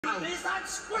This, I'm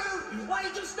screwed! Why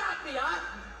did you stop me, huh?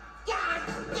 God!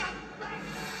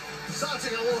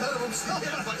 Saucing a little ahead of himself.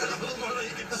 Yeah, like a little more than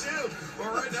you can chew.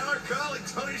 Well, right now, our colleague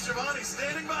Tony Schiavone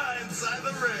standing by inside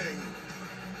the ring.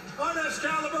 On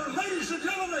Excalibur, ladies and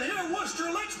gentlemen, here in Worcester,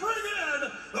 let's bring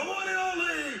in the one and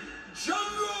only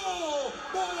Jungle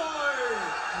Boy!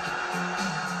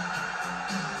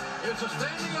 It's a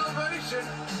standing ovation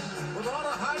with a lot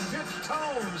of high-pitched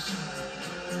tones.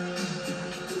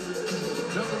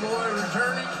 Jungle Boy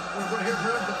returning. We're going to hear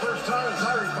from him the first time, as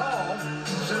I recall,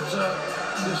 since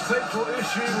this fateful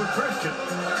issue with Christian.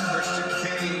 Christian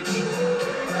Cage,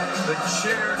 the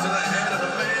chair to the head of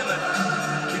the man that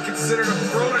he considered a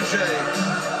protege.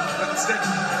 But instead,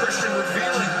 Christian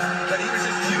revealing that he was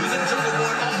just using Jungle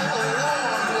Boy all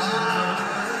along.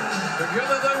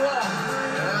 Together they walk.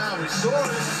 Yeah, we saw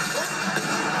it.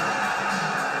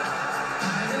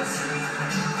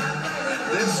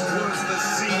 This was the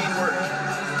scene where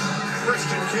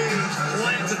Christian Cage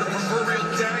planted the proverbial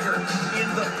dagger in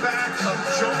the back of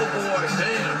Jungle Boy.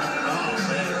 Damn. Oh,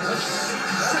 man. That's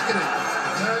sickening.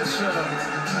 That's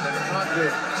not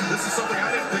good. This is something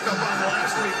I didn't pick up on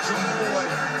last week. Jungle Boy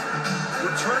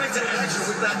returning to action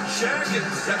with that jacket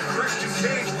that Christian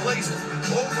Cage placed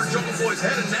over Jungle Boy's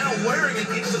head and now wearing it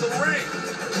into the ring.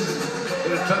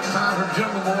 It's a tough time for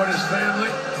Jungle Boy and his family.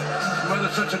 His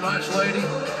mother's such a nice lady.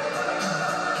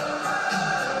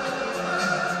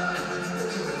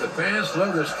 The fans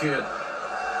love this kid.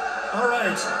 All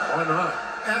right. Why not?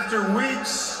 After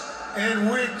weeks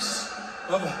and weeks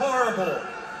of horrible,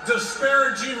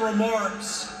 disparaging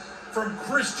remarks from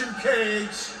Christian Cage,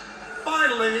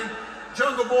 finally,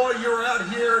 Jungle Boy, you're out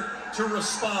here to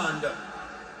respond.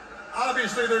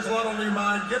 Obviously, there's a lot on your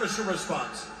mind. Give us your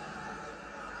response.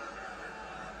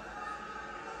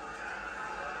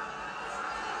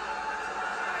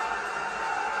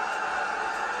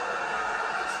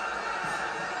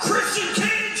 Christian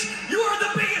Cage, you are the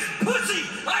biggest pussy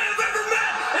I have ever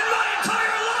met in my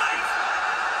entire life!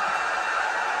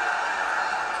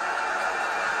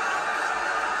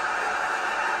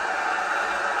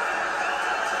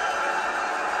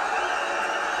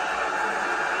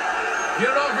 Get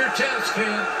it off your chest,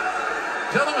 kid.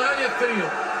 Tell them how you feel.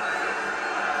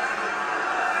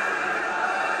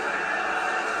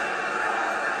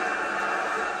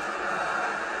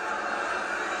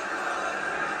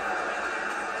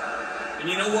 And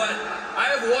you know what? I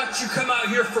have watched you come out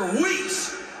here for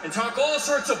weeks and talk all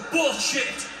sorts of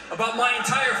bullshit about my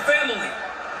entire family.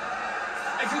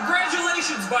 And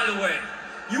congratulations, by the way.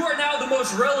 You are now the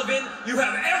most relevant you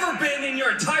have ever been in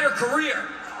your entire career.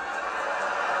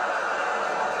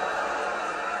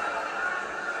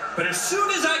 But as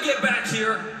soon as I get back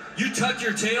here, you tuck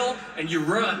your tail and you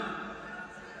run.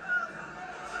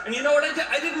 And you know what?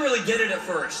 I didn't really get it at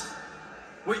first.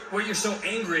 What you're so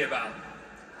angry about.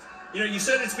 You know, you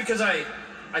said it's because I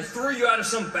threw you out of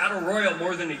some battle royal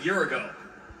more than a year ago.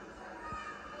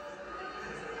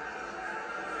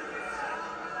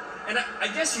 And I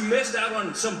guess you missed out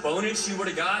on some bonus you would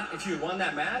have got if you had won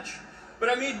that match. But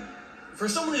I mean, for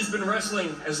someone who's been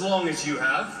wrestling as long as you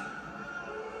have,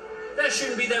 that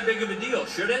shouldn't be that big of a deal,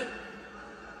 should it?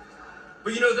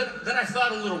 But you know, then I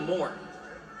thought a little more.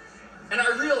 And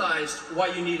I realized why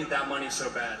you needed that money so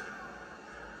bad.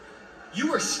 You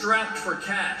were strapped for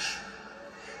cash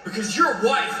because your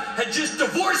wife had just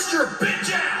divorced your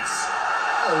bitch ass.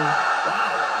 Oh,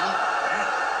 wow.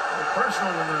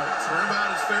 Personal tonight.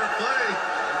 Turnabout is fair play.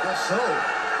 I guess so.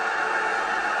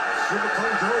 Super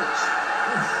clean jokes.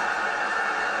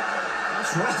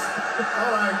 That's rough.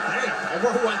 All right. Damn, I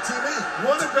wrote on TV.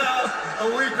 What about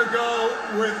a week ago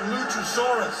with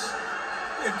Luchasaurus?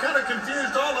 It kind of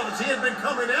confused all of us. He had been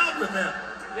coming out with them.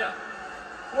 Yeah.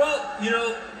 Well, you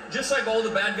know, just like all the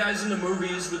bad guys in the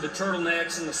movies with the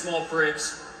turtlenecks and the small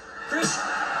pricks,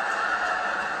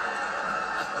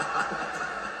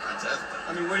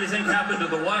 I mean, what do you think happened to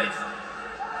the wife?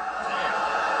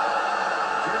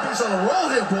 He's on a roll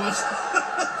here, boys.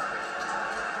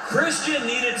 Christian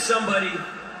needed somebody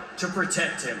to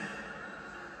protect him.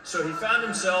 So he found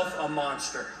himself a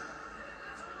monster.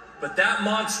 But that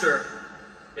monster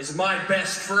is my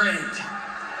best friend.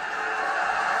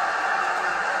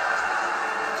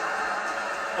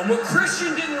 And what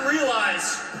Christian didn't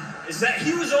realize is that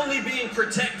he was only being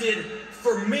protected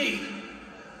for me.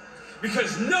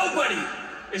 Because nobody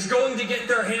is going to get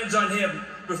their hands on him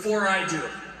before I do.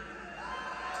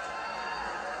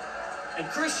 And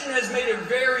Christian has made it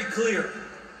very clear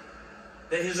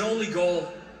that his only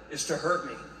goal is to hurt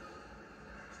me.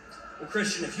 Well,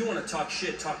 Christian, if you want to talk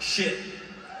shit, talk shit.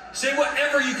 Say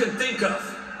whatever you can think of,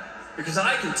 because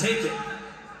I can take it.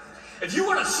 If you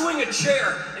want to swing a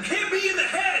chair and hit me in the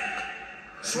head,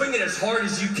 Swing it as hard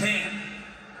as you can,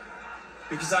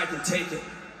 because I can take it.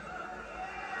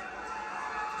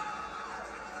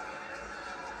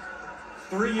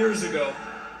 3 years ago,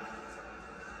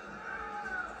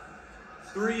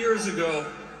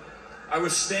 I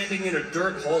was standing in a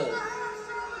dirt hole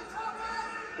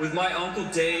with my Uncle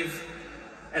Dave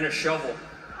and a shovel,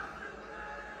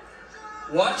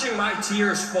 watching my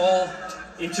tears fall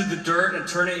into the dirt and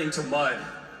turn it into mud.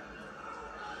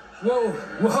 Whoa,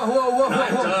 whoa, whoa, whoa, And I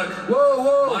dug whoa,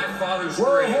 whoa. my father's Whoa,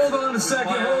 grave hold on a with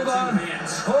second, my hold own on. two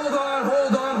hands.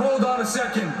 Hold on a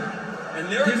second.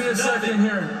 And there Give me a is nothing. second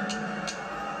here.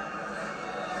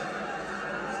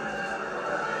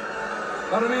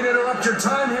 I don't mean to interrupt your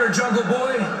time here, Jungle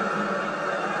Boy.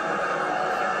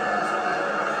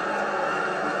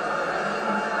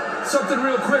 Something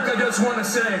real quick I just want to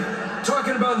say.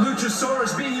 Talking about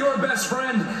Luchasaurus being your best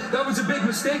friend, that was a big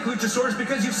mistake, Luchasaurus,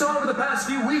 because you saw over the past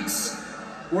few weeks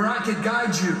where I could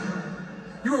guide you.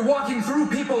 You were walking through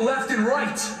people left and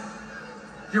right.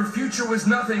 Your future was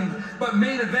nothing but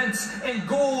main events and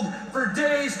gold for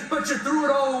days, but you threw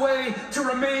it all away to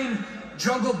remain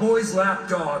Jungle Boy's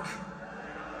lapdog.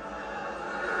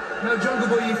 Now, Jungle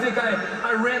Boy, you think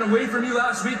I ran away from you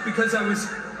last week because I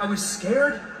was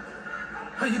scared?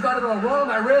 Oh, you got it all wrong.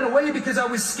 I ran away because I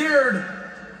was scared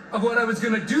of what I was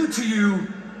going to do to you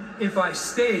if I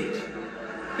stayed.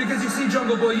 Because you see,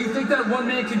 Jungle Boy, you think that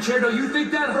one-man concerto, you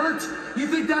think that hurt? You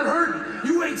think that hurt?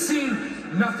 You ain't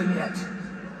seen nothing yet.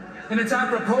 And it's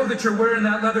apropos that you're wearing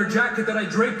that leather jacket that I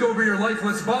draped over your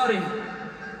lifeless body.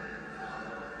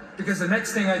 Because the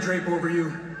next thing I drape over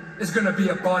you is going to be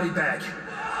a body bag.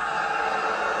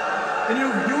 And you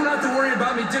don't have to worry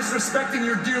about me disrespecting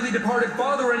your dearly departed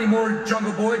father anymore,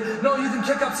 Jungle Boy. No, you can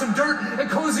kick up some dirt and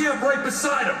cozy up right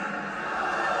beside him.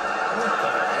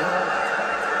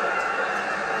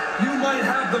 You might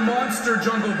have the monster,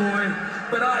 Jungle Boy,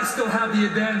 but I still have the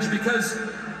advantage because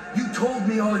you told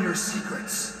me all your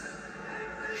secrets.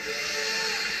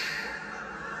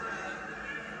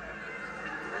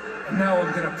 And now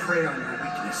I'm gonna prey on your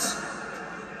weakness.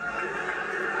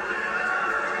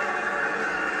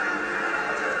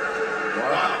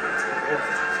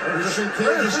 Christian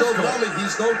Cage is no dummy.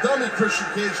 He's no dummy, Christian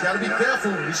Cage. Got to be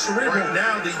careful. He's cerebral. Right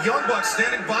now, the Young Bucks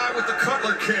standing by with the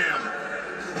Cutler cam.